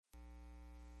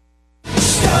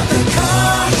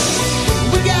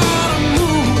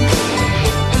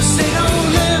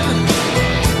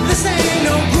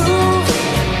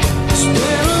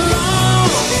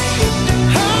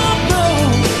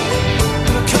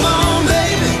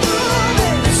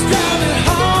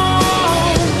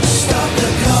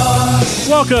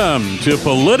Welcome to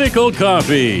Political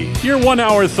Coffee, your 1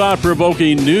 hour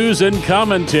thought-provoking news and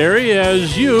commentary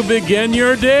as you begin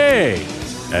your day.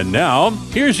 And now,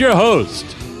 here's your host,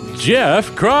 Jeff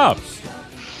Kropp.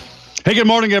 Hey, good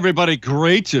morning, everybody.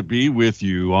 Great to be with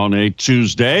you on a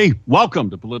Tuesday. Welcome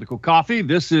to Political Coffee.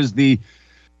 This is the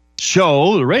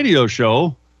show, the radio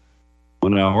show,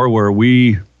 1 hour where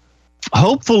we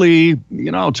hopefully,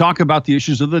 talk about the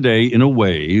issues of the day in a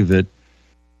way that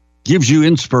gives you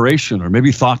inspiration or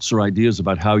maybe thoughts or ideas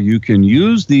about how you can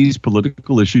use these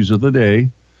political issues of the day,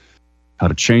 how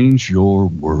to change your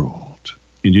world.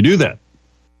 And you do that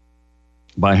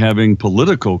by having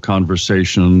political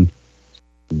conversation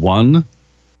one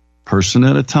person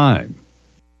at a time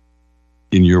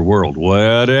in your world,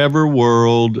 whatever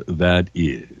world that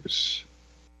is.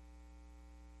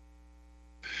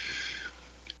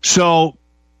 So,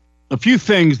 a few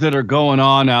things that are going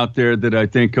on out there that I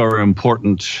think are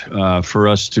important for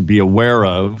us to be aware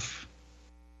of.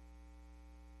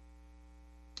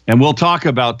 And we'll talk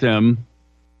about them.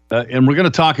 And we're going to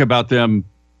talk about them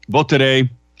both today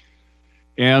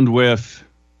and with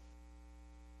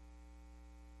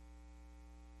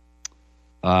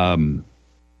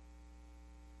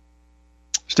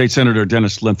State Senator Sen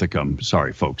Linthicum.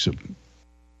 Sorry, folks, a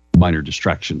minor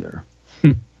distraction there.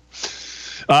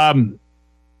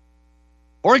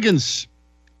 Oregon's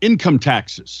income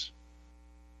taxes.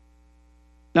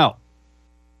 Now,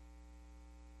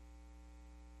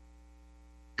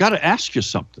 got to ask you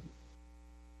something.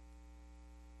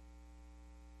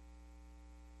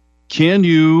 Can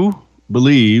you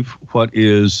believe what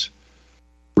is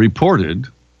reported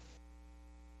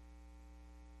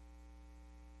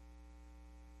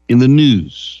in the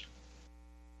news?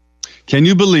 Can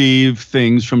you believe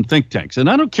things from think tanks? And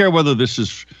I don't care whether this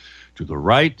is to the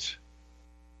right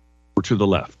or to the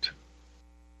left.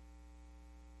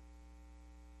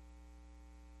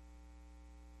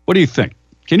 What do you think?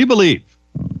 Can you believe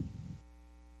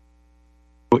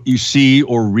what you see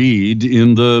or read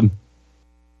in the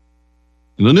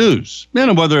news?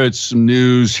 And whether it's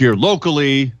news here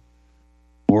locally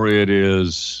or it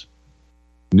is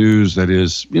news that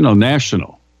is,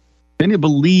 national. Can you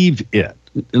believe it?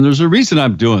 And there's a reason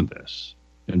I'm doing this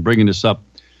and bringing this up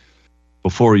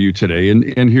before you today.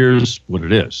 And here's what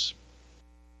it is.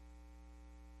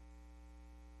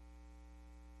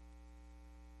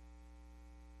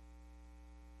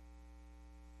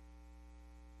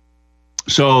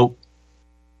 So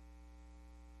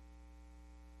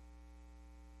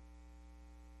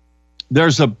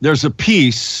there's a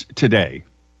piece today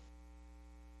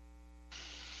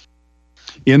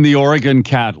in the Oregon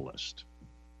Catalyst,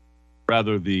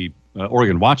 rather the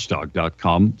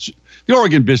OregonWatchdog.com, the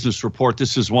Oregon Business Report.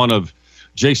 This is one of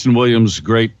Jason Williams'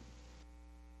 great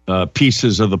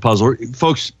pieces of the puzzle.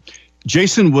 Folks,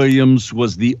 Jason Williams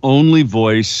was the only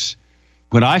voice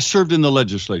when I served in the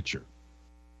legislature.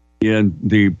 In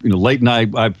the late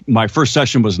night, my first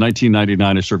session was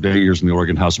 1999. I served 8 years in the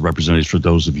Oregon House of Representatives, for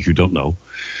those of you who don't know,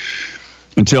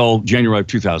 until January of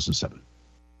 2007.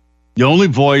 The only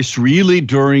voice really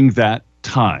during that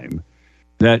time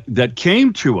that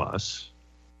came to us,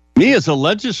 me as a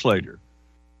legislator,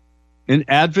 and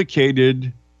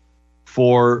advocated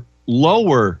for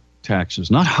lower taxes,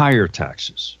 not higher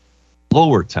taxes,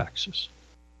 lower taxes.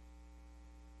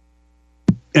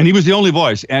 And he was the only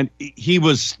voice, and he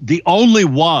was the only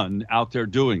one out there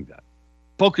doing that,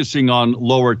 focusing on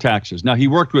lower taxes. Now, he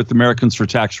worked with Americans for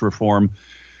Tax Reform,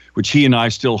 which he and I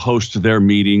still host their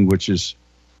meeting, which is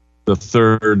the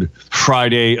third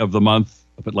Friday of the month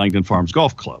up at Langdon Farms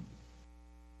Golf Club.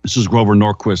 This is Grover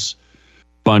Norquist's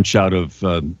bunch out of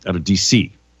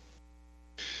D.C.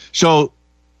 So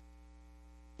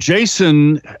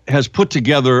Jason has put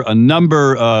together a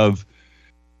number of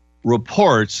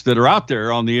reports that are out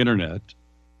there on the internet.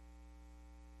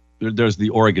 There's the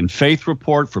Oregon Faith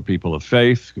Report for people of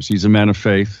faith, because he's a man of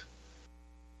faith.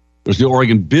 There's the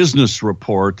Oregon Business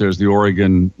Report. There's the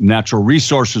Oregon Natural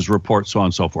Resources Report, so on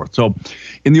and so forth. So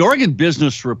in the Oregon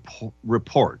Business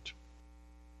Report,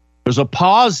 there's a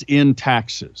pause in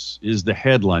taxes is the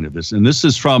headline of this. And this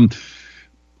is from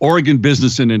Oregon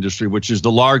Business and Industry, which is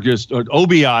the largest, or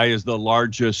OBI is the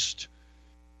largest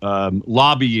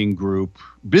lobbying group,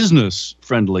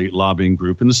 business-friendly lobbying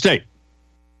group in the state.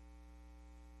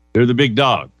 They're the big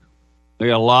dog. They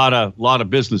got a lot of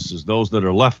businesses, those that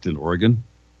are left in Oregon,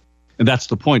 and that's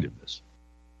the point of this.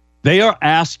 They are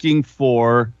asking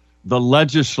for the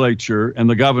legislature and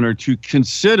the governor to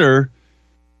consider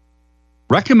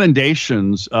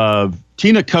recommendations of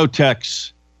Tina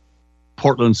Kotek's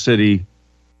Portland City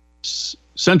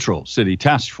Central City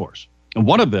Task Force. And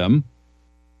one of them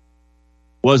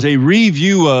was a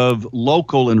review of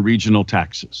local and regional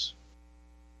taxes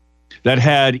that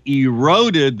had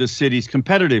eroded the city's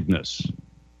competitiveness.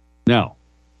 Now,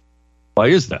 why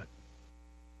is that?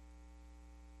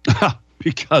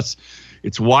 Because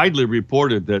it's widely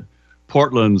reported that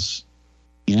Portland's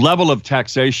level of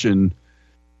taxation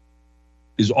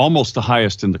is almost the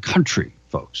highest in the country,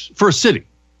 folks, for a city.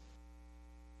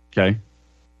 Okay?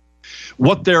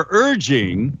 What they're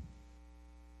urging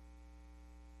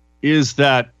is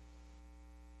that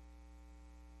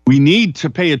we need to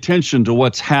pay attention to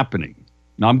what's happening.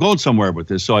 Now, I'm going somewhere with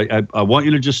this, so I want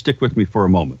you to just stick with me for a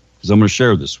moment, because I'm going to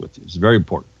share this with you. It's very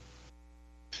important.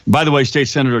 By the way, State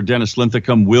Senator Dennis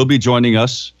Linthicum will be joining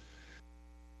us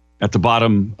at the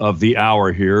bottom of the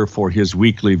hour here for his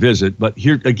weekly visit. But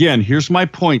here again, here's my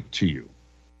point to you.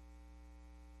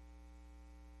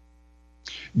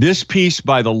 This piece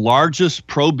by the largest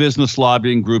pro-business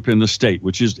lobbying group in the state,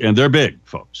 which is, and they're big,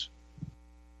 folks,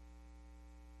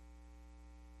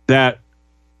 that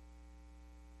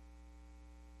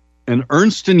an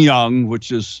Ernst & Young,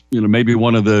 which is, maybe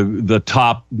one of the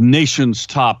top, nation's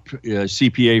top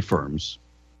CPA firms,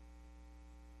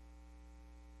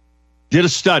 did a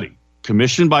study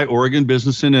commissioned by Oregon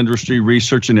Business and Industry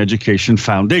Research and Education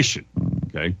Foundation,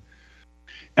 okay?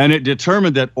 And it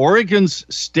determined that Oregon's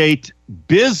state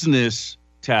business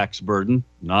tax burden,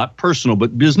 not personal,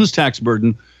 but business tax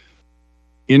burden,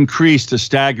 increased a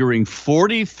staggering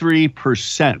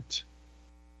 43%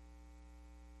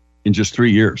 in just 3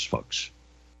 years, folks.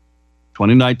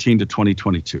 2019 to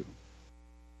 2022.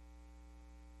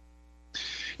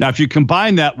 Now, if you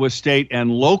combine that with state and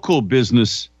local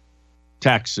business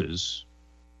taxes,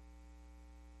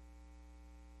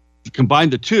 if you combine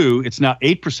the two, it's now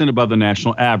 8% above the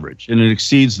national average, and it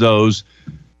exceeds those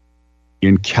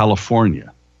in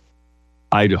California,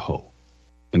 Idaho,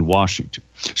 and Washington.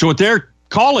 So what they're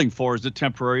calling for is a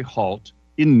temporary halt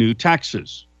in new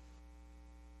taxes.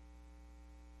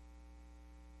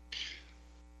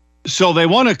 So they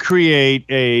want to create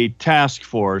a task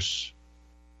force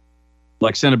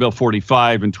like Senate Bill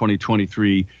 45 in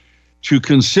 2023 to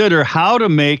consider how to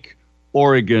make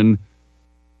Oregon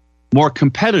more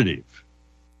competitive.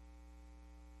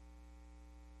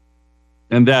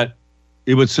 And that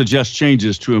it would suggest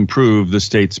changes to improve the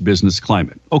state's business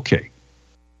climate. Okay.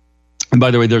 And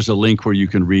by the way, there's a link where you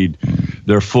can read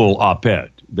their full op-ed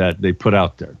that they put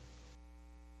out there.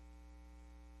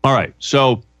 All right.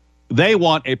 So they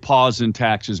want a pause in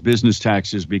taxes, business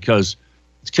taxes, because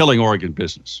it's killing Oregon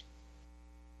business.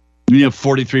 You have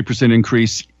 43%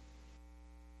 increase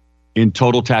in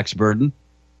total tax burden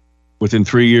within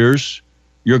 3 years.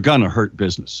 You're going to hurt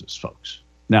businesses, folks.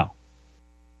 Now,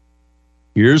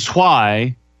 here's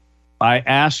why I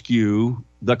ask you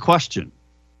the question.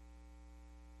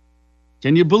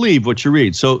 Can you believe what you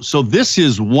read? So this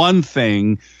is one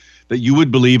thing that you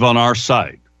would believe on our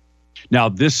side. Now,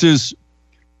 this is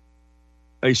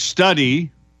a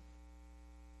study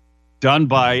done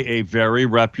by a very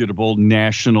reputable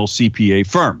national CPA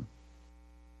firm.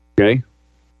 Okay?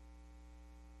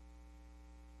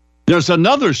 There's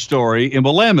another story in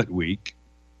Willamette Week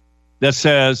that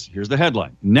says, here's the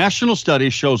headline: National study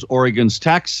shows Oregon's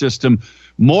tax system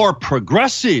more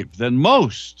progressive than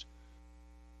most,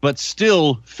 but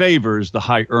still favors the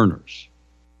high earners.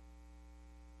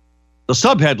 The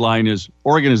subheadline is,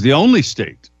 Oregon is the only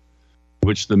state in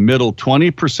which the middle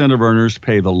 20% of earners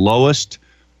pay the lowest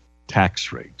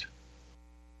tax rate.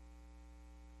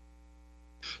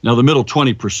 Now, the middle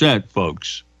 20%,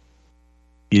 folks,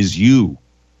 is you.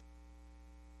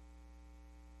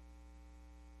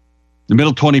 The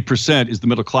middle 20% is the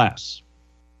middle class.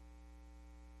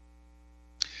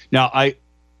 Now,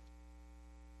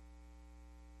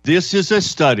 this is a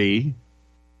study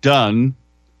done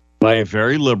by a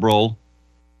very liberal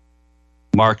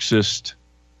Marxist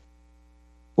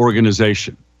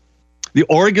organization. The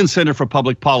Oregon Center for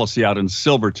Public Policy out in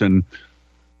Silverton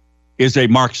is a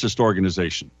Marxist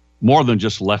organization, more than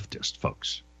just leftist,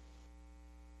 folks.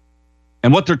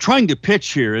 And what they're trying to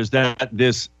pitch here is that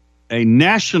a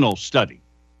national study.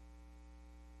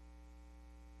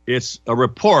 It's a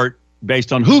report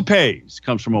based on who pays,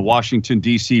 comes from a Washington,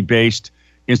 D.C. based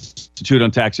Institute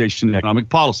on Taxation and Economic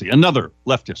Policy, another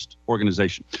leftist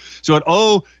organization. So what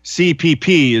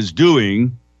OCPP is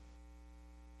doing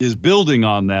is building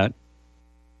on that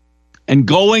and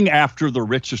going after the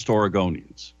richest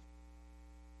Oregonians.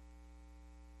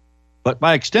 But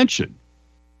by extension,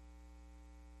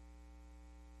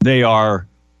 they are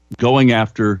going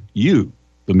after you,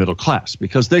 the middle class,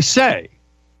 because they say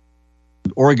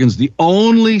that Oregon's the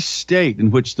only state in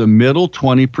which the middle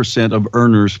 20% of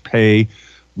earners pay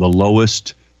the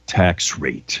lowest tax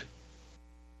rate.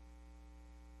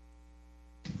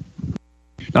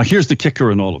 Now, here's the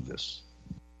kicker in all of this.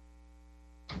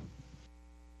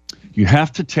 You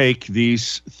have to take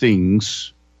these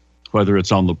things, whether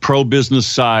it's on the pro-business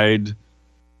side,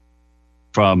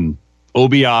 from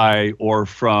OBI, or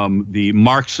from the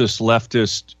Marxist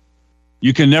leftist,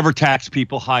 you can never tax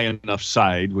people high enough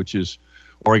side, which is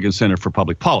Oregon Center for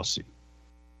Public Policy.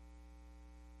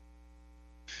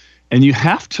 And you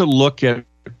have to look at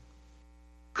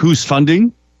who's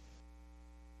funding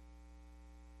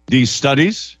these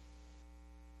studies.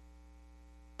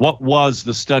 What was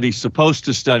the study supposed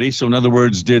to study? So in other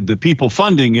words, did the people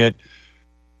funding it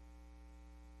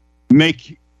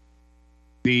make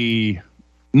the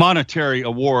monetary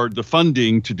award, the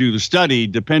funding to do the study,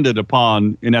 depended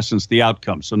upon, in essence, the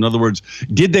outcome? So in other words,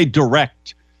 did they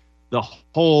direct the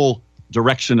whole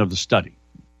direction of the study?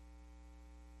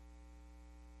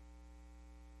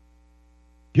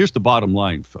 Here's the bottom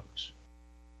line, folks.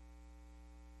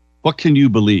 What can you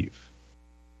believe?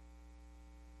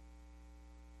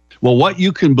 Well, what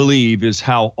you can believe is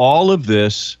how all of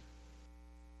this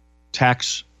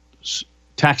taxes,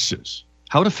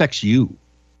 how it affects you.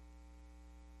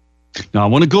 Now, I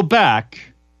want to go back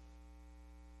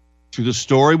to the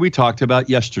story we talked about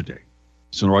yesterday.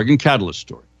 It's an Oregon Catalyst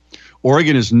story.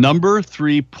 Oregon is number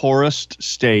 3 poorest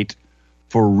state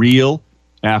for real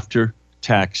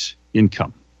after-tax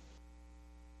income.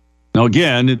 Now,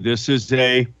 again, this is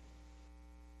a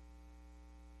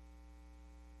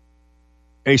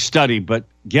study, but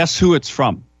guess who it's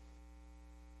from?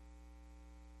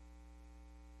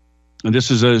 And this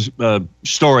is a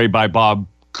story by Bob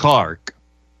Clark,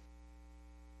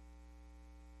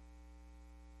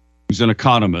 who's an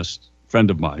economist, friend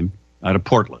of mine, out of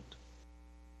Portland.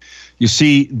 You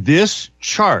see, this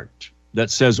chart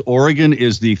that says Oregon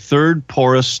is the 3rd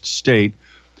poorest state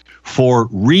for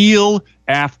real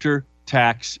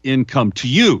after-tax income to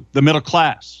you, the middle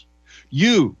class,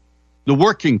 you, the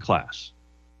working class,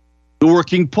 the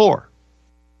working poor.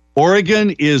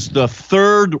 Oregon is the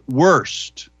 3rd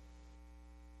worst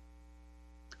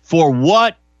for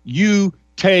what you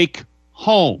take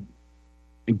home.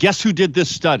 And guess who did this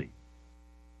study?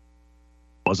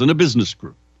 Wasn't a business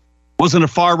group. Wasn't a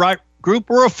far right group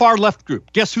or a far left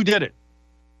group. Guess who did it?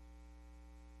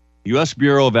 U.S.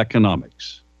 Bureau of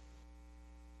Economics.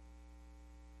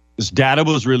 This data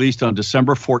was released on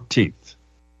December 14th,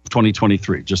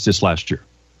 2023, just this last year.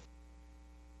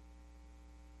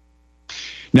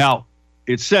 Now,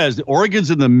 it says that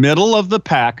Oregon's in the middle of the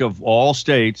pack of all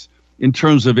states in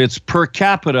terms of its per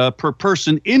capita, per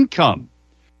person income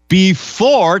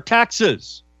before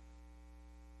taxes.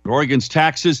 Oregon's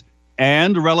taxes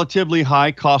and relatively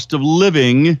high cost of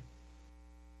living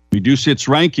reduce its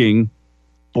ranking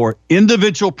for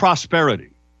individual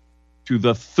prosperity to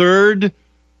the 3rd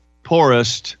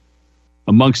poorest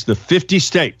amongst the 50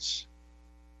 states.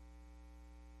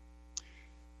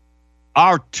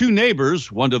 Our 2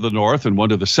 neighbors, one to the north and one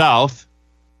to the south,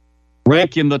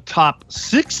 rank in the top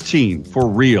 16 for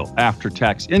real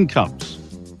after-tax incomes.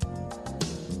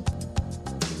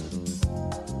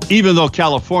 Even though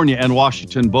California and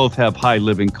Washington both have high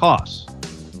living costs.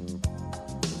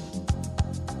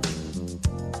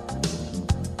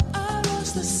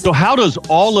 So how does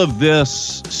all of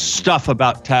this stuff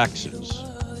about taxes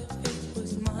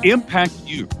impact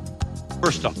you?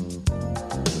 First off,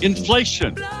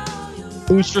 inflation.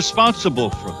 Who's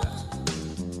responsible for that?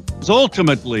 Because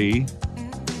ultimately,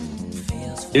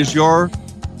 is your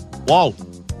wallet,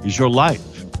 is your life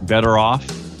better off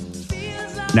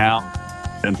now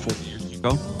than 4 years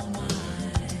ago?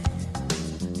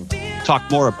 Talk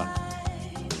more about it.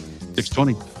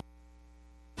 620.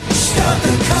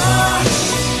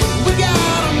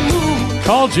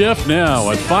 Call Jeff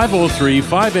now at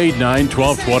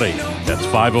 503-589-1220. That's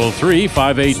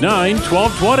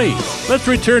 503-589-1220. Let's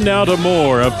return now to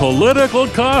more of Political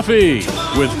Coffee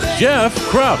with Jeff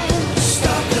Krupp.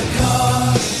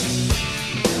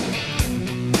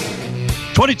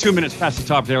 22 minutes past the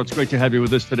top there. It's great to have you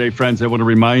with us today, friends. I want to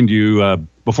remind you,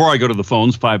 before I go to the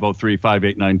phones,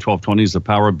 503-589-1220 is the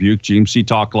Power Buick GMC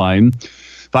talk line.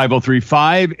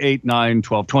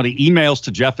 503-589-1220. Emails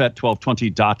to Jeff at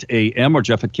 1220.am or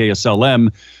Jeff at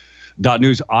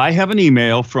KSLM.news. I have an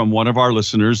email from one of our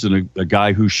listeners and a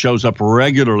guy who shows up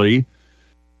regularly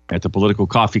at the Political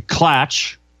Coffee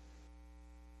Clatch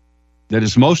that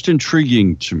is most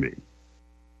intriguing to me.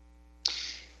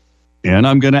 And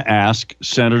I'm going to ask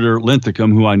Senator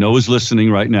Linthicum, who I know is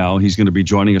listening right now. He's going to be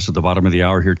joining us at the bottom of the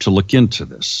hour here to look into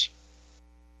this.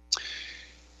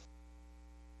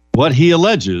 What he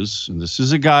alleges, and this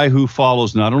is a guy who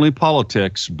follows not only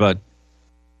politics, but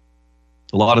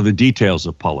a lot of the details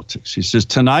of politics. He says,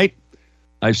 tonight,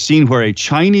 I've seen where a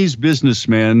Chinese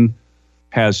businessman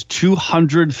has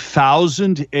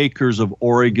 200,000 acres of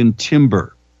Oregon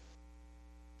timber.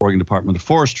 Oregon Department of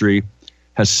Forestry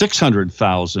has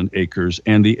 600,000 acres,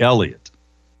 and the Elliott.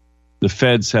 The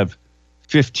feds have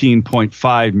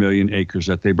 15.5 million acres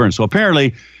that they burn. So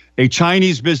apparently, a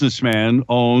Chinese businessman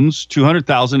owns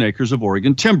 200,000 acres of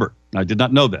Oregon timber. I did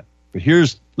not know that. But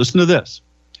listen to this.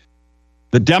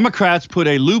 The Democrats put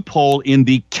a loophole in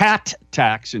the CAT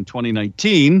tax in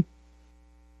 2019.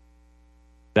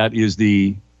 That is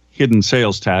the hidden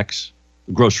sales tax,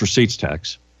 the gross receipts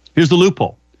tax. Here's the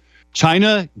loophole.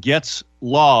 China gets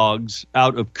logs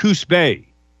out of Coos Bay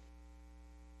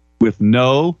with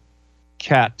no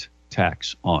CAT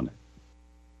tax on it.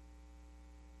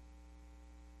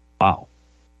 Wow.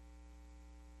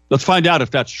 Let's find out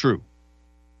if that's true.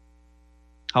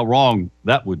 How wrong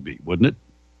that would be, wouldn't it?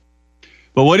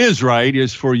 But what is right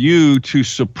is for you to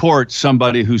support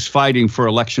somebody who's fighting for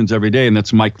elections every day, and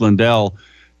that's Mike Lindell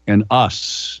and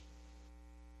us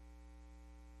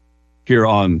here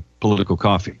on Political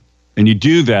Coffee. And you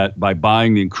do that by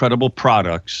buying the incredible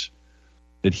products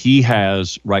that he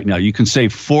has right now. You can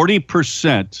save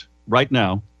 40% right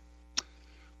now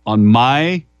on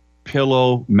My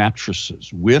Pillow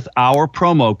mattresses with our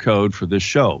promo code for this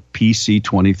show,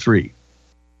 PC23.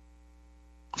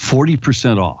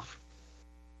 40% off.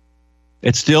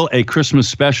 It's still a Christmas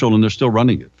special, and they're still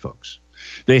running it, folks.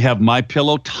 They have My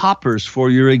Pillow toppers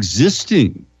for your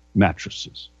existing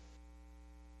mattresses.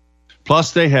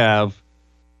 Plus, they have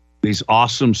these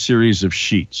awesome series of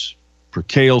sheets,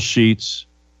 percale sheets,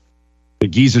 the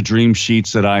Giza Dream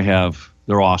sheets that I have.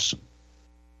 They're awesome.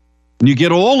 And you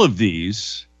get all of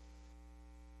these,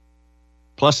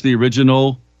 plus the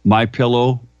original My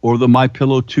Pillow or the My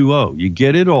Pillow 2.0. You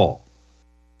get it all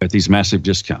at these massive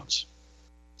discounts.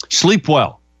 Sleep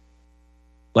well,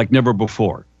 like never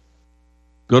before.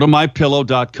 Go to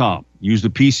mypillow.com. Use the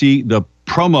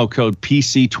promo code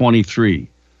PC23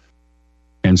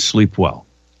 and sleep well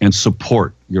and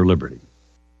support your liberty.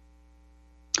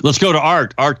 Let's go to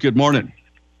Art. Art, good morning.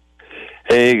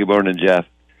 Hey, good morning, Jeff.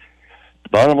 The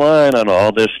bottom line on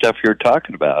all this stuff you're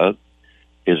talking about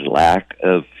is lack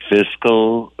of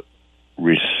fiscal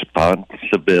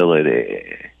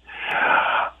responsibility.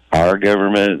 Our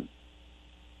government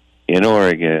in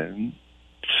Oregon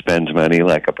spends money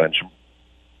like a bunch of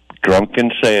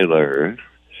drunken sailors,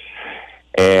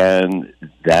 and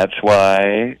that's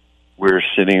why we're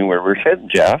sitting where we're sitting,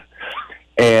 Jeff.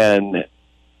 And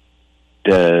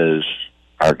does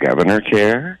our governor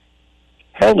care?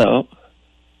 Hell no.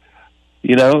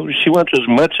 You know, she wants as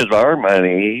much of our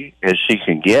money as she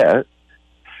can get.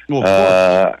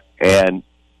 Well, and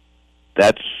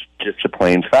that's just a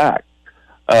plain fact.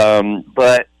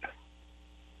 But,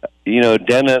 you know,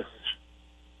 Dennis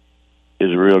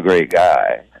is a real great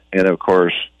guy. And, of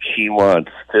course, he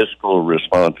wants fiscal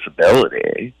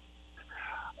responsibility.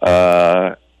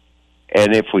 And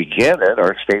if we get it,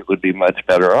 our state would be much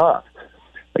better off.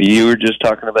 You were just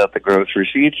talking about the gross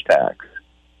receipts tax.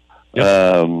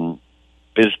 Yep.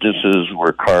 Businesses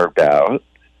were carved out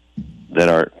that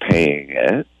aren't paying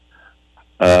it.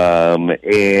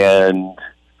 And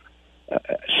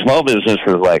small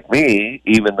businesses like me,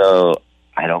 even though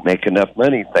I don't make enough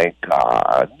money, thank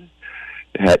God,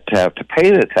 had to have to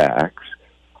pay the tax.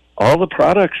 All the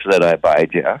products that I buy,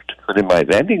 Jeff, to put in my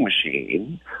vending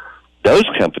machine, those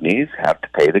companies have to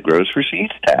pay the gross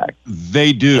receipts tax.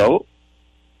 They do. So,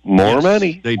 more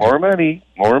money,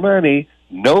 more money,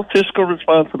 no fiscal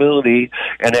responsibility,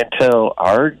 and until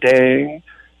our dang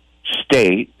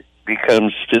state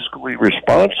becomes fiscally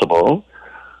responsible,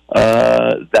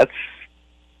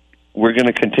 we're going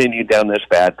to continue down this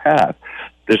bad path.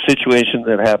 The situation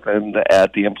that happened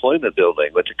at the employment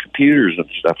building with the computers and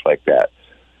stuff like that,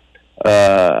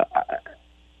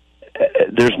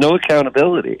 there's no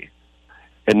accountability.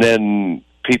 And then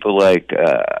people like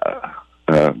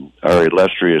our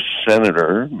illustrious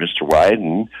senator, Mr.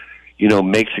 Wyden, you know,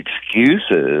 makes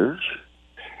excuses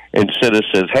instead of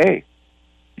says, hey,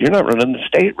 you're not running the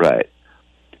state right.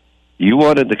 You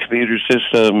wanted the computer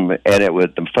system and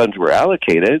the funds were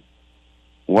allocated.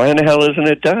 Why in the hell isn't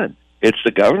it done? It's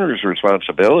the governor's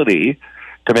responsibility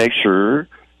to make sure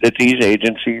that these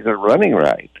agencies are running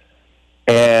right.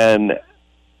 And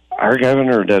our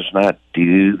governor does not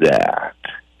do that.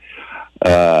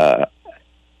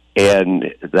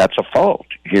 And that's a fault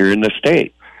here in the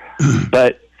state.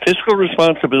 But fiscal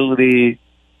responsibility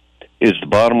is the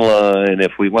bottom line.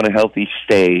 If we want a healthy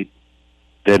state,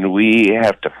 then we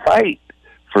have to fight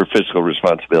for fiscal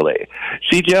responsibility.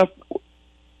 See, Jeff,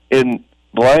 in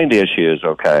blind issues,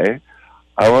 okay,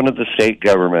 I wanted the state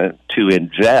government to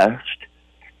invest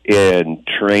in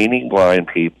training blind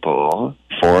people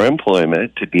for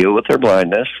employment to deal with their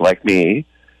blindness, like me.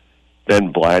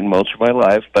 Been blind most of my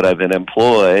life, but I've been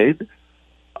employed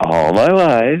all my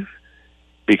life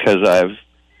because I've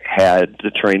had the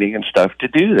training and stuff to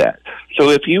do that. So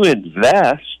if you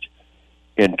invest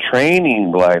in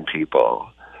training blind people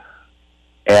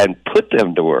and put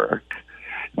them to work,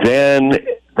 then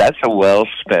that's a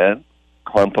well-spent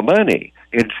clump of money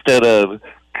instead of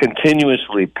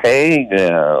continuously paying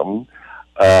them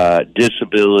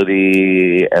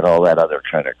disability and all that other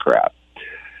kind of crap.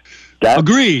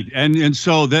 Agreed. And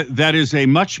so that is a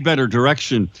much better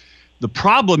direction. The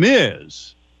problem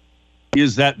is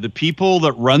that the people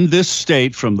that run this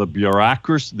state, from the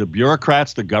bureaucrats,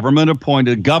 the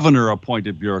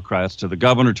governor-appointed bureaucrats, to the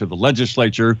governor, to the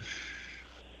legislature,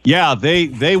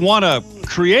 they want to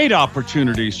create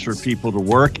opportunities for people to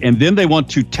work, and then they want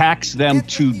to tax them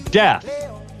to death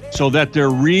so that their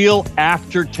real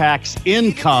after-tax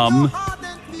income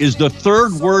is the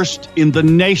third worst in the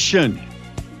nation.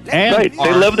 And right.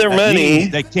 They love their money.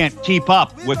 They can't keep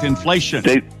up with inflation.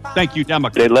 Thank you,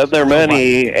 Democrats. They love their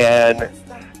money, and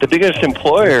the biggest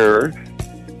employer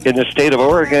in the state of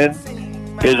Oregon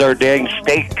is our dang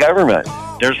state government.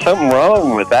 There's something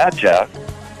wrong with that, Jeff.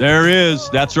 There is.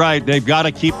 That's right. They've got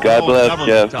to keep God bless,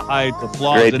 Jeff. To hide the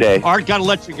flaws. Great day. Art, got to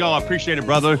let you go. I appreciate it,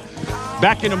 brother.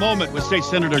 Back in a moment with State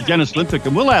Senator Dennis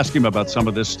Linthicum. We'll ask him about some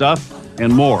of this stuff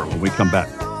and more when we come back.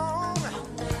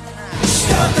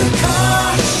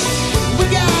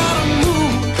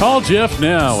 Call Jeff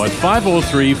now at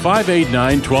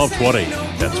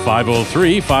 503-589-1220. That's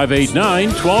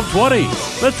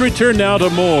 503-589-1220. Let's return now to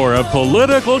more of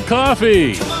Political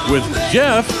Coffee with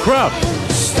Jeff Krupp.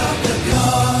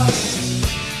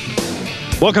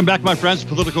 Welcome back, my friends.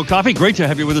 Political Coffee. Great to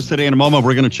have you with us today. In a moment,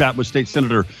 we're going to chat with State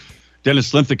Senator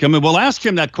Dennis Linthicum, and we'll ask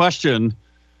him that question,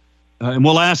 and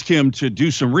we'll ask him to do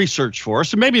some research for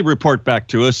us and maybe report back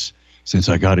to us, since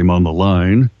I got him on the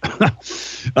line,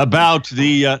 about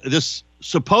this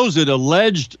supposed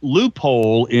alleged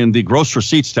loophole in the gross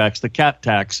receipts tax, the CAT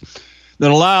tax, that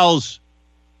allows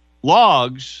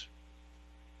logs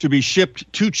to be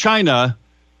shipped to China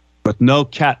with no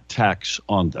CAT tax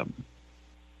on them.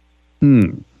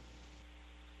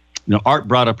 Art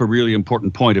brought up a really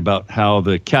important point about how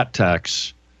the CAT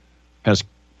tax has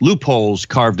loopholes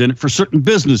carved in it for certain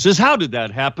businesses. How did that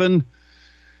happen?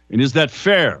 And is that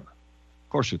fair? Of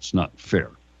course, it's not fair.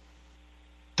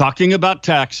 Talking about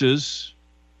taxes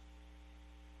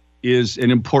is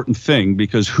an important thing,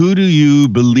 because who do you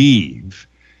believe?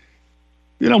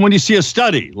 When you see a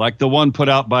study like the one put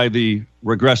out by the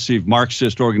regressive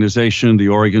Marxist organization, the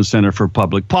Oregon Center for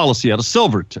Public Policy out of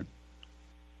Silverton,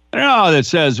 that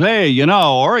says, hey,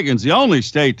 Oregon's the only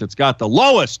state that's got the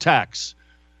lowest tax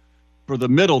for the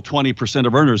middle 20%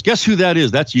 of earners. Guess who that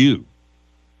is? That's you,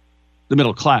 the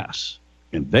middle class.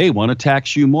 And they want to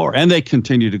tax you more. And they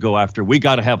continue to go after, we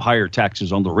got to have higher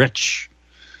taxes on the rich.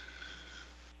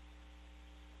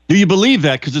 Do you believe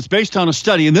that? Because it's based on a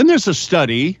study. And then there's a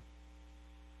study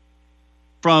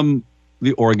from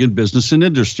the Oregon Business and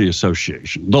Industry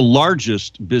Association, the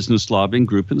largest business lobbying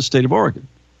group in the state of Oregon,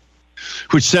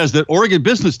 which says that Oregon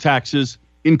business taxes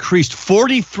increased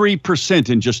 43%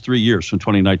 in just 3 years, from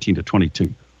 2019 to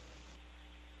 22,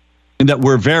 and that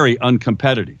we're very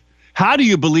uncompetitive. How do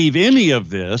you believe any of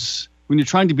this when you're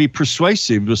trying to be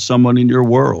persuasive with someone in your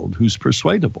world who's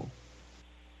persuadable?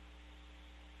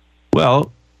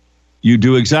 Well, you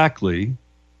do exactly,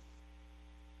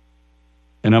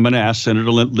 and I'm going to ask Senator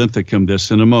Linthicum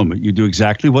this in a moment, you do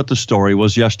exactly what the story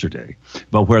was yesterday,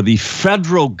 but where the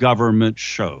federal government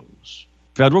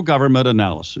federal government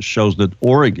analysis shows that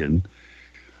Oregon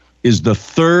is the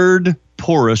third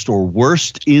poorest or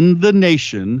worst in the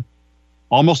nation,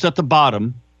 almost at the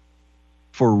bottom,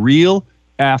 for real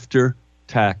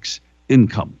after-tax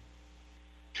income.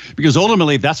 Because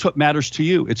ultimately, that's what matters to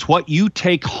you. It's what you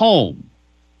take home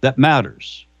that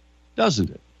matters, doesn't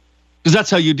it? Because that's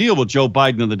how you deal with Joe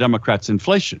Biden and the Democrats'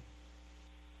 inflation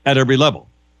at every level.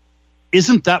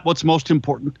 Isn't that what's most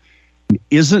important?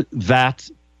 Isn't that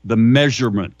the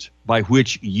measurement by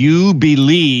which you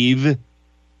believe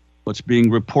what's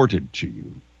being reported to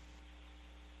you?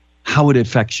 How it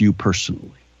affects you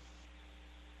personally?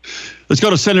 Let's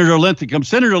go to Senator Linthicum.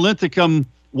 Senator Linthicum,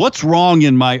 what's wrong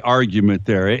in my argument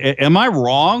there? Am I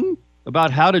wrong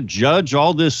about how to judge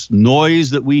all this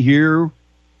noise that we hear?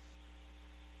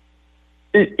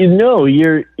 No,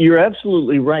 you're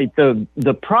absolutely right.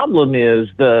 The problem is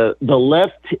the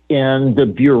left and the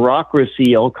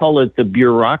bureaucracy. I'll call it the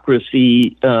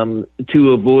bureaucracy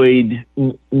to avoid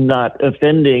not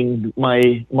offending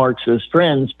my Marxist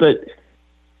friends, but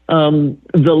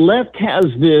the left has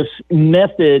this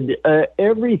method.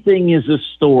 Everything is a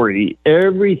story.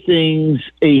 Everything's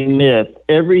a myth.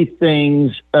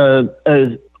 Everything's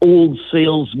an old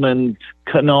salesman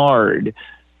canard.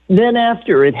 Then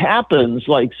after it happens,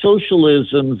 like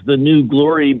socialism's the new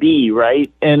glory be,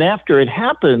 right? And after it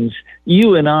happens,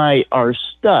 you and I are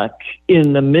stuck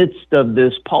in the midst of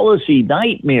this policy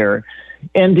nightmare.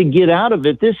 And to get out of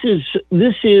it, this is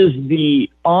the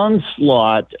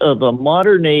onslaught of a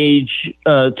modern age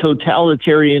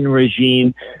totalitarian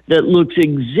regime that looks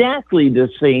exactly the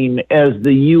same as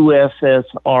the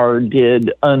USSR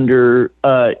did under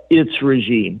its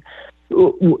regime.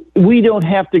 We don't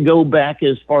have to go back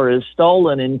as far as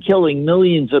Stalin and killing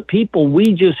millions of people.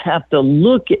 We just have to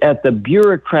look at the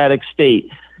bureaucratic state.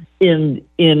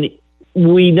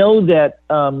 We know that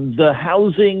the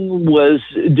housing was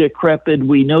decrepit.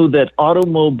 We know that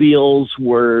automobiles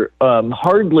were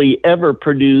hardly ever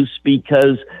produced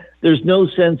because there's no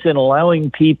sense in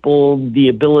allowing people the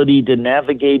ability to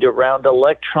navigate around.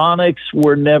 Electronics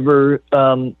were never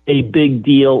a big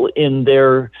deal in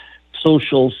their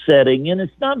social setting. And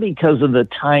it's not because of the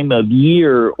time of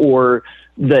year or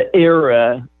the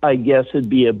era, I guess would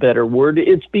be a better word.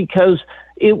 It's because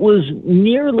it was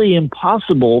nearly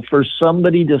impossible for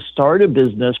somebody to start a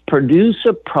business, produce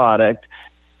a product,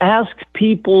 ask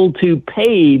people to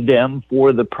pay them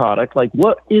for the product. Like,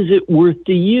 what is it worth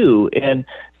to you? And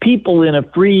people in a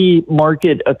free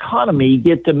market economy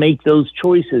get to make those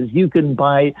choices. You can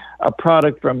buy a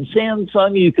product from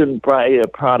Samsung, you can buy a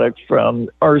product from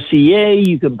RCA,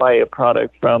 you can buy a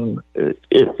product from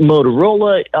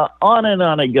Motorola, on and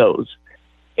on it goes.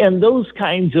 And those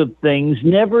kinds of things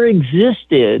never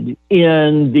existed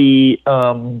in the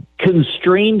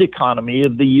constrained economy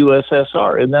of the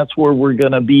USSR. And that's where we're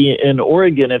going to be in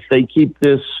Oregon if they keep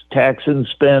this tax and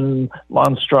spend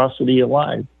monstrosity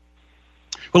alive.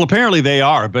 Well, apparently they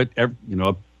are, but you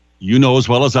know as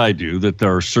well as I do that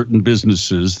there are certain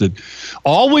businesses that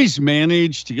always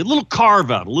manage to get a little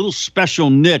carve out, a little special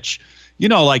niche,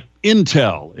 like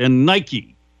Intel and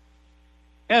Nike,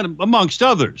 and amongst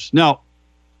others. Now,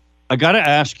 I got to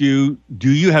ask you,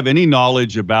 do you have any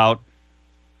knowledge about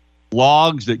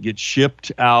logs that get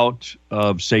shipped out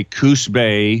of, say, Coos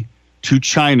Bay to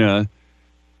China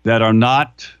that are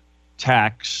not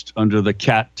taxed under the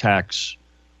CAT tax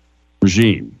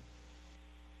regime?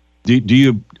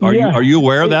 Are you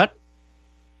aware of that?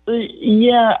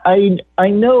 Yeah, I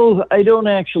know. I don't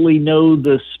actually know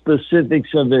the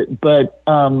specifics of it, but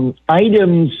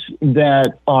items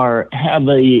that have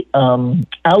a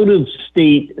out of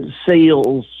state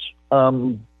sales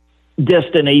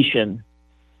destination,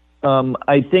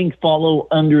 I think follow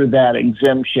under that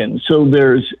exemption. So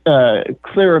there's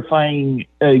clarifying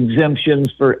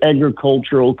exemptions for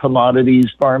agricultural commodities,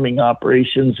 farming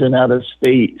operations, and out of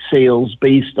state sales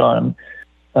based on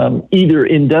either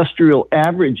industrial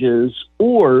averages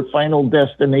or final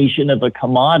destination of a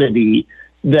commodity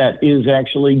that is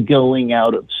actually going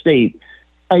out of state.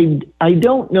 I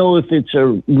don't know if it's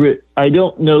I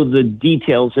don't know the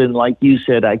details, and like you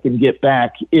said, I can get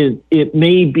back. It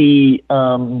may be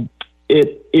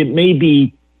it may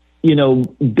be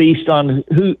based on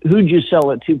who'd you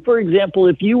sell it to. For example,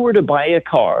 if you were to buy a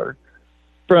car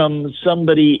from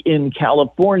somebody in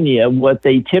California, what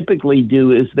they typically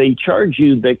do is they charge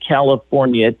you the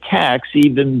California tax,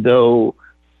 even though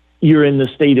you're in the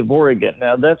state of Oregon.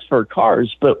 Now, that's for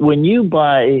cars. But when you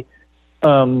buy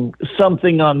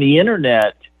something on the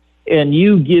internet and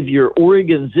you give your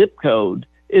Oregon zip code,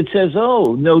 it says,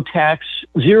 oh, no tax,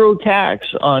 zero tax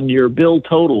on your bill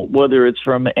total, whether it's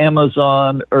from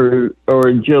Amazon or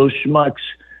Joe Schmuck's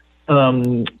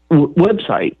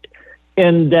website.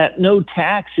 And that no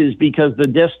tax is because the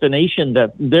destination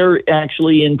that they're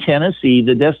actually in Tennessee,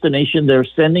 the destination they're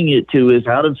sending it to is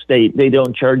out of state. They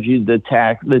don't charge you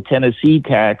the Tennessee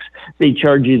tax. They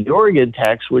charge you the Oregon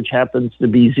tax, which happens to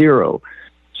be zero.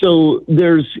 So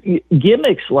there's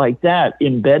gimmicks like that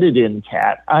embedded in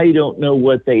CAT. I don't know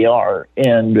what they are,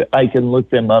 and I can look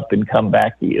them up and come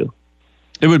back to you.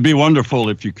 It would be wonderful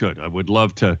if you could. I would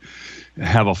love to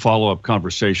have a follow-up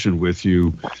conversation with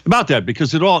you about that,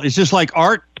 because it's just like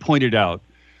Art pointed out,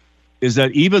 is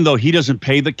that even though he doesn't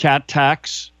pay the CAT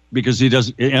tax, because he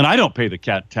doesn't, and I don't pay the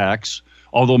CAT tax,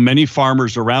 although many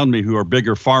farmers around me who are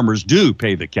bigger farmers do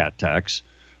pay the CAT tax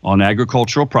on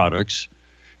agricultural products.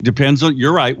 It depends on,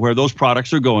 you're right, where those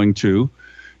products are going to,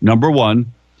 number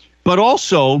one, but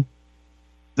also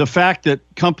the fact that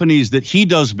companies that he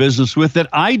does business with, that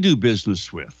I do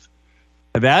business with,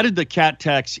 have added the CAT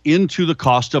tax into the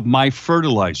cost of my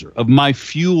fertilizer, of my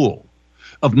fuel,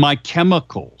 of my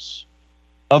chemicals,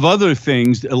 of other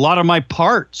things, a lot of my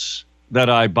parts that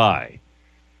I buy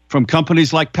from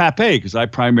companies like Pape, because I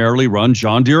primarily run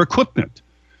John Deere equipment.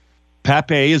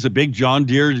 Pape is a big John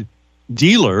Deere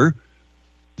dealer.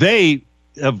 They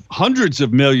have hundreds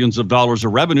of millions of dollars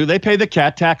of revenue. They pay the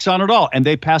CAT tax on it all, and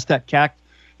they pass that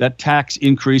tax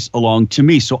increase along to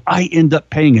me. So I end up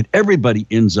paying it. Everybody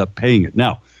ends up paying it.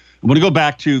 Now, I'm going to go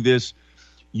back to this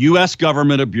U.S.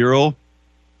 government, a Bureau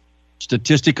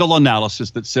statistical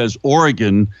analysis that says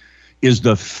Oregon is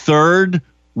the third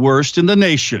worst in the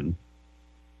nation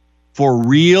for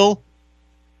real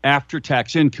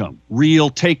after-tax income, real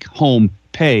take-home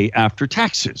pay after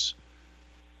taxes.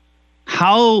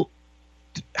 How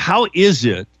is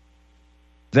it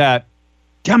that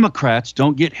Democrats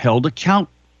don't get held to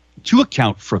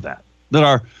account for that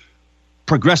our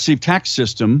progressive tax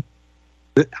system,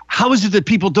 how is it that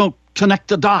people don't connect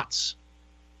the dots?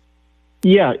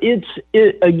 Yeah, it's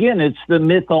the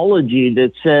mythology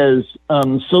that says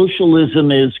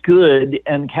socialism is good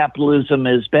and capitalism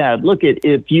is bad. Look,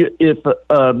 if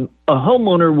a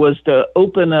homeowner was to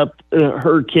open up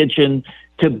her kitchen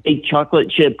to bake chocolate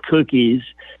chip cookies,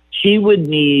 she would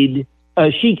need.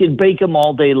 She could bake them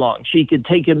all day long. She could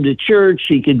take them to church.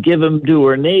 She could give them to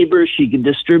her neighbors. She could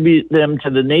distribute them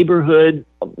to the neighborhood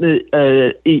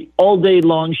all day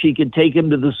long. She could take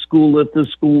them to the school if the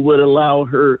school would allow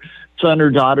her son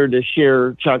or daughter to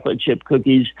share chocolate chip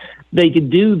cookies. They could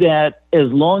do that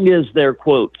as long as they're,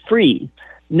 quote, free.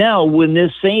 Now, when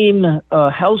this same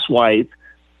housewife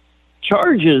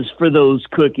charges for those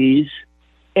cookies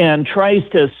and tries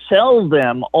to sell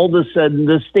them, all of a sudden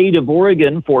the state of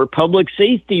Oregon, for public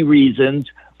safety reasons,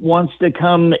 wants to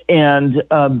come and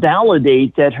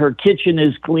validate that her kitchen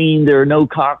is clean, there are no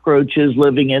cockroaches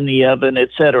living in the oven,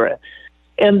 etc.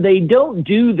 And they don't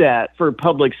do that for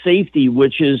public safety,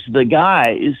 which is the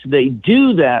guys. They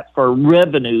do that for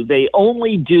revenue. They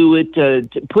only do it to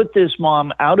put this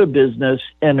mom out of business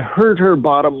and hurt her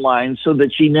bottom line so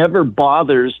that she never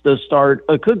bothers to start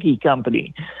a cookie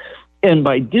company. And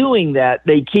by doing that,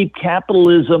 they keep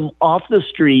capitalism off the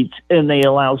streets and they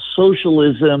allow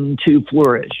socialism to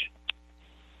flourish.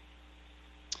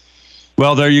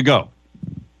 Well, there you go.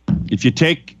 If you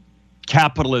take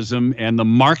capitalism and the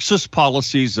Marxist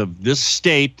policies of this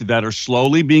state that are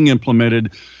slowly being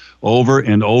implemented over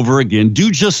and over again, do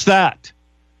just that.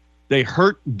 They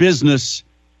hurt business,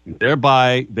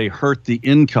 thereby they hurt the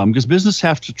income, because business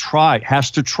has to try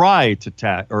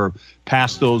to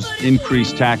pass those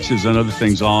increased taxes and other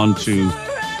things on to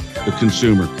the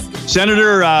consumer.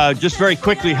 Senator, just very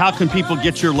quickly, how can people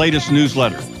get your latest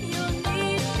newsletter?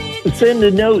 Send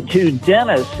a note to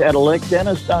Dennis at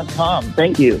electdennis.com.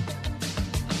 Thank you.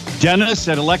 Dennis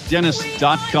at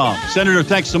electdennis.com. Senator,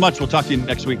 thanks so much. We'll talk to you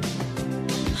next week.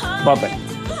 Bye-bye.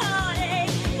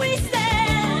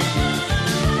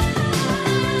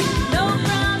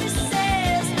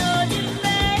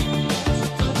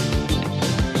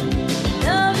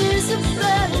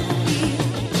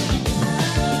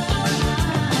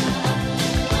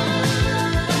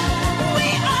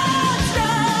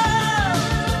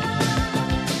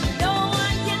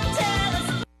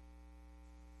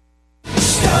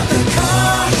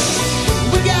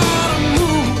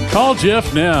 Call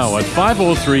Jeff now at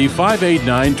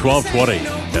 503-589-1220.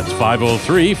 That's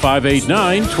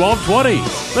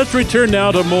 503-589-1220. Let's return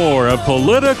now to more of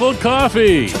Political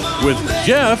Coffee with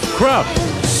Jeff Krupp.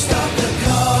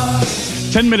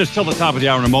 10 minutes till the top of the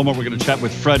hour. In a moment, we're going to chat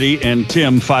with Freddie and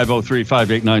Tim.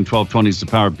 503-589-1220 is the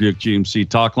Power Buick GMC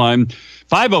talk line.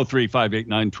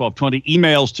 503-589-1220.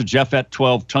 Emails to Jeff at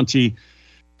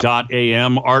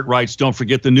 1220.am. Art writes, don't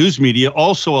forget the news media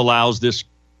also allows this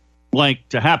blank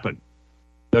to happen.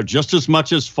 They're just as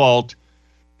much as fault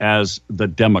as the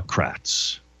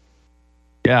Democrats.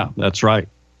 Yeah, that's right.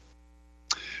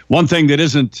 One thing that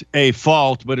isn't a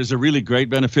fault, but is a really great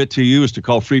benefit to you, is to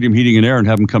call Freedom Heating and Air and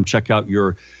have them come check out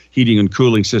your heating and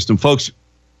cooling system. Folks,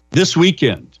 this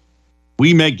weekend,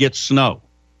 we may get snow.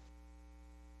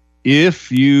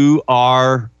 If you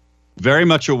are very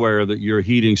much aware that your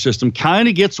heating system kind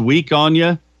of gets weak on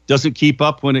you, doesn't keep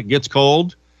up when it gets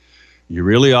cold, you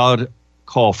really ought to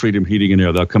call Freedom Heating and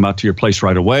Air. They'll come out to your place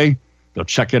right away. They'll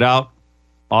check it out,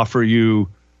 offer you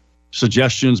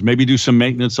suggestions, maybe do some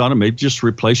maintenance on it, maybe just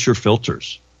replace your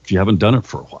filters if you haven't done it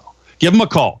for a while. Give them a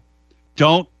call.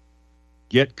 Don't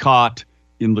get caught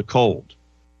in the cold.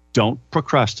 Don't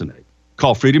procrastinate.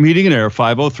 Call Freedom Heating and Air,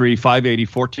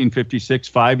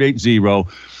 503-580-1456,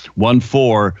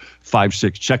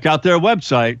 580-1456. Check out their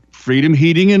website, Freedom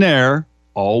Heating and Air,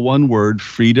 all one word,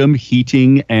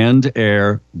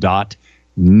 freedomheatingair.net.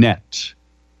 .net.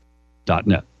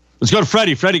 Let's go to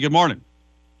Freddie. Freddie, good morning.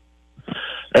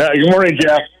 Good morning,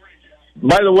 Jeff.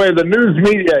 By the way, the news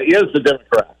media is the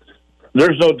Democrats.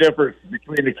 There's no difference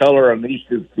between the color on these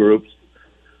two groups.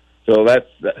 So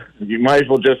you might as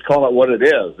well just call it what it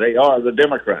is. They are the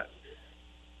Democrats.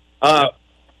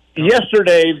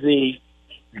 Yesterday, the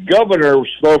governor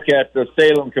spoke at the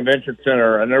Salem Convention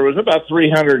Center, and there was about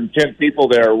 310 people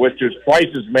there, which is twice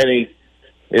as many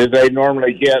as they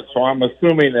normally get. So I'm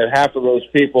assuming that half of those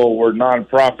people were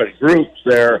nonprofit groups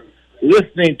there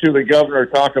listening to the governor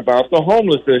talk about the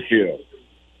homeless issue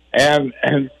and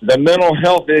the mental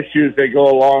health issues that go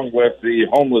along with the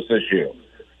homeless issue.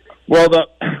 Well,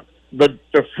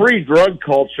 the free drug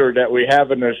culture that we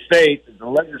have in the state, the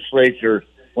legislature,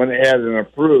 when they had an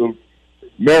approved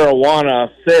marijuana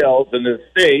sales in the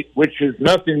state, which is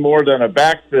nothing more than a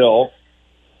backfill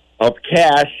of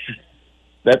cash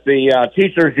that the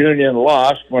teachers union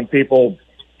lost when people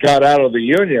got out of the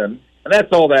union. And that's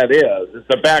all that is. It's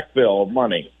a backfill of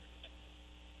money.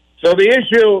 So the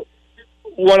issue,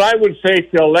 what I would say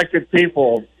to elected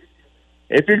people,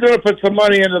 if you're going to put some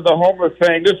money into the homeless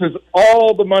thing, this is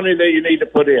all the money that you need to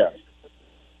put in.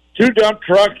 2 dump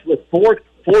trucks with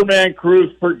four-man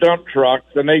crews per dump truck,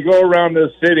 and they go around the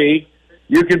city.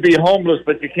 You can be homeless,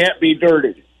 but you can't be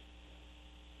dirty.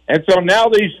 And so now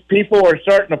these people are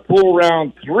starting to pull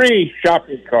around 3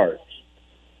 shopping carts.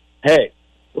 Hey,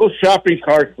 those shopping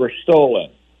carts were stolen.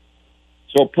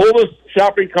 So pull the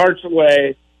shopping carts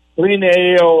away, clean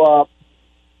the AO up,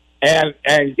 and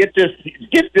get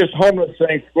this homeless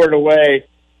thing squared away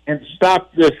and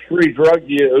stop this free drug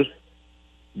use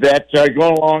that's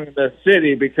going along in the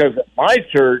city, because at my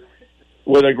church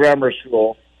with a grammar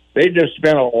school, they just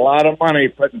spent a lot of money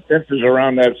putting fences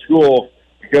around that school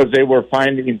because they were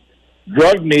finding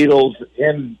drug needles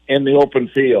in the open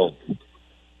field.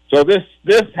 So this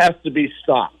has to be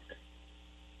stopped.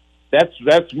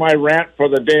 That's my rant for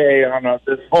the day on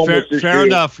this homeless issue. Fair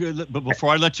enough. But before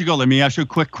I let you go, let me ask you a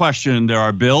quick question. There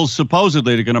are bills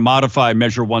supposedly that are going to modify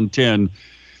Measure 110.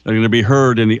 They're going to be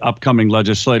heard in the upcoming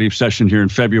legislative session here in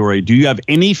February. Do you have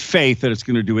any faith that it's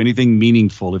going to do anything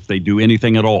meaningful, if they do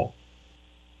anything at all?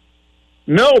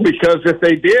 No, because if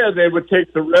they did, they would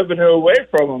take the revenue away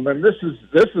from them, and this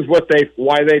is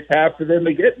why they passed it in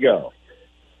the get-go,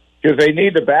 because they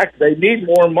need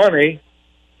more money,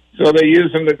 so they're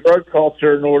using the drug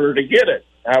culture in order to get it.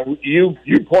 Now, you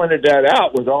pointed that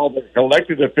out with all the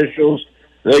elected officials.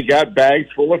 They got bags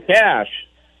full of cash.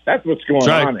 That's what's going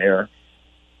on here.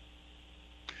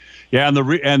 Yeah,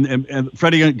 and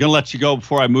Freddie, I'm going to let you go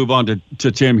before I move on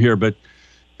to Tim here, but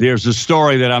there's a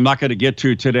story that I'm not going to get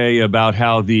to today about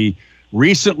how the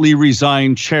recently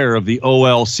resigned chair of the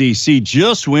OLCC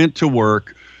just went to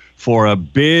work for a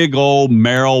big old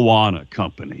marijuana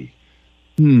company.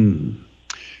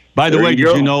 By the way,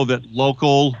 did you know that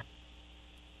local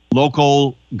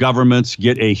governments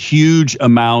get a huge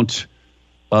amount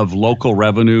of local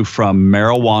revenue from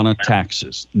marijuana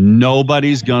taxes?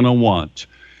 Nobody's going to want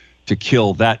to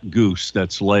kill that goose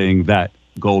that's laying that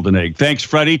golden egg. Thanks,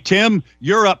 Freddie. Tim,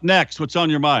 you're up next. What's on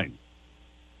your mind?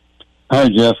 Hi,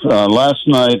 Jeff. Last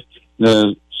night,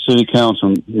 the city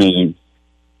council meeting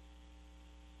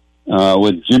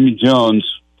with Jimmy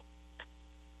Jones,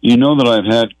 you know that I've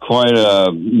had quite a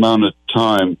amount of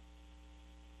time.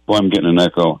 Boy, I'm getting an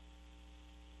echo.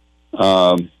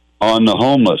 On the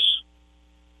homeless.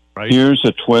 Right. Here's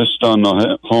a twist on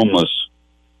the homeless.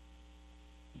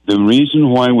 The reason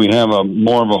why we have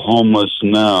more of a homeless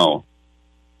now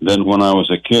than when I was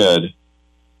a kid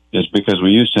is because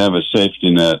we used to have a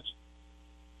safety net.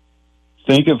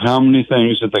 Think of how many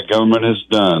things that the government has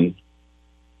done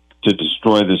to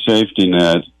destroy the safety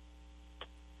net.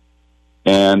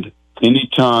 And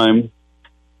anytime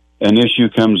an issue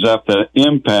comes up that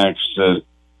impacts the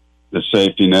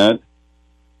safety net,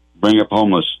 bring up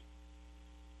homeless.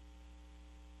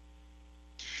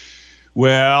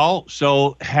 Well,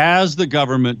 so has the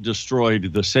government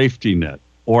destroyed the safety net,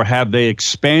 or have they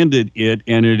expanded it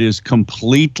and it is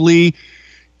completely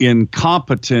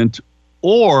incompetent,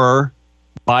 or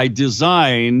by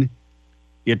design,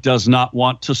 it does not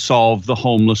want to solve the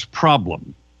homeless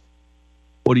problem?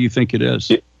 What do you think it is?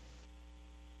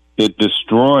 It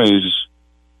destroys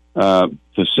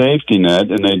the safety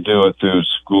net, and they do it through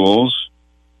schools.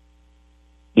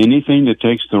 Anything that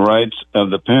takes the rights of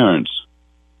the parents,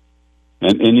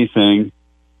 and anything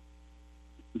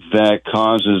that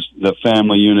causes the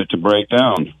family unit to break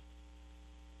down.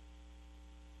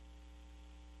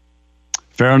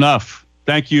 Fair enough.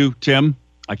 Thank you, Tim.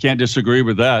 I can't disagree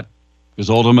with that,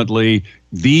 because ultimately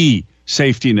the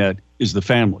safety net is the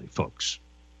family, folks,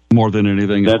 more than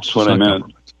anything else. That's what I meant.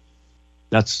 Government.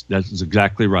 That's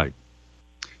exactly right.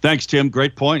 Thanks, Tim.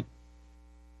 Great point.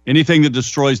 Anything that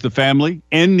destroys the family,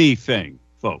 anything,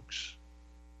 folks,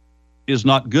 is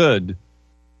not good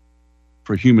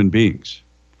for human beings,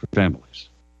 for families.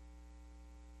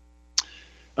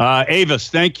 Avis,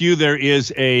 thank you. There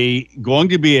is going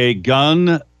to be a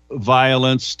gun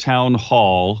violence town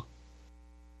hall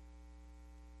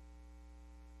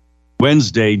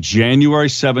Wednesday, January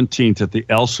 17th at the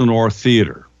Elsinore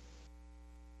Theater.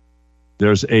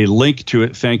 There's a link to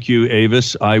it. Thank you,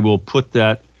 Avis. I will put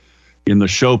that in the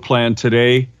show plan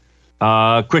today.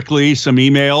 Quickly, some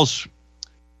emails.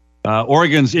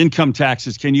 Oregon's income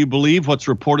taxes. Can you believe what's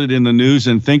reported in the news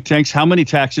and think tanks? How many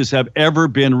taxes have ever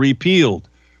been repealed?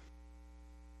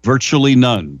 Virtually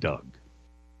none, Doug.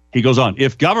 He goes on,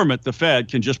 if government, the Fed,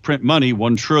 can just print money,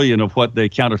 $1 trillion of what they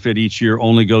counterfeit each year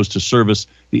only goes to service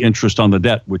the interest on the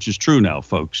debt, which is true now,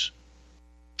 folks.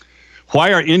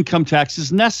 Why are income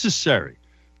taxes necessary?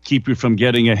 Keep you from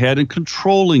getting ahead and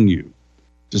controlling you.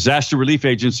 Disaster relief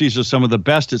agencies are some of the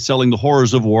best at selling the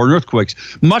horrors of war and earthquakes.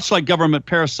 Much like government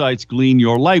parasites glean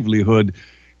your livelihood,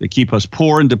 they keep us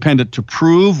poor and dependent to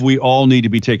prove we all need to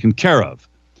be taken care of,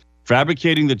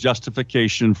 fabricating the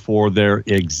justification for their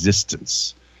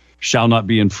existence. Shall not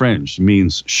be infringed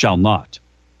means shall not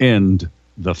end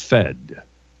the Fed.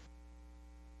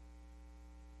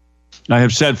 I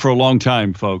have said for a long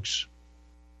time, folks,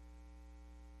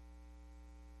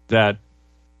 that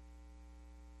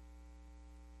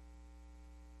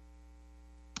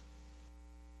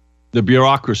the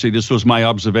bureaucracy, this was my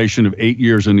observation of 8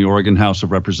 years in the Oregon House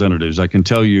of Representatives. I can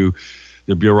tell you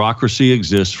the bureaucracy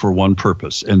exists for one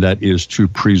purpose, and that is to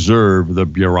preserve the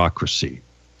bureaucracy.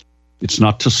 It's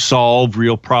not to solve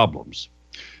real problems.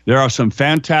 There are some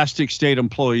fantastic state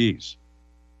employees,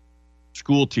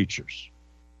 school teachers,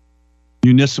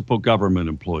 municipal government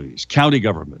employees, county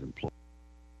government employees,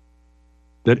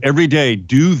 that every day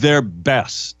do their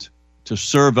best to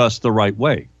serve us the right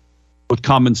way with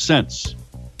common sense.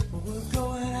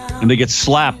 And they get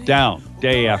slapped down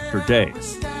day after day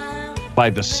by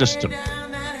the system.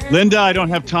 Linda, I don't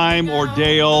have time, or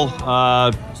Dale,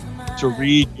 to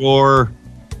read your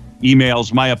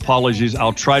emails. My apologies.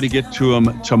 I'll try to get to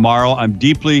them tomorrow. I'm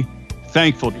deeply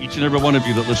thankful to each and every one of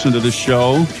you that listen to this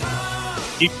show.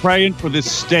 Keep praying for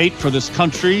this state, for this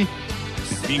country.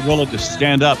 Be willing to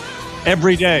stand up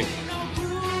every day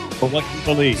for what you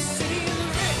believe.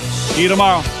 See you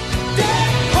tomorrow.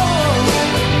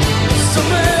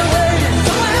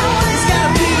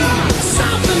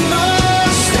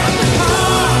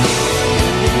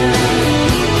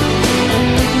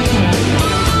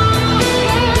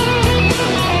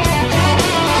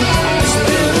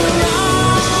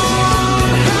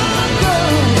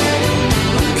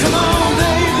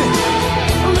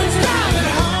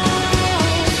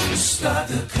 Start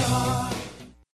the car.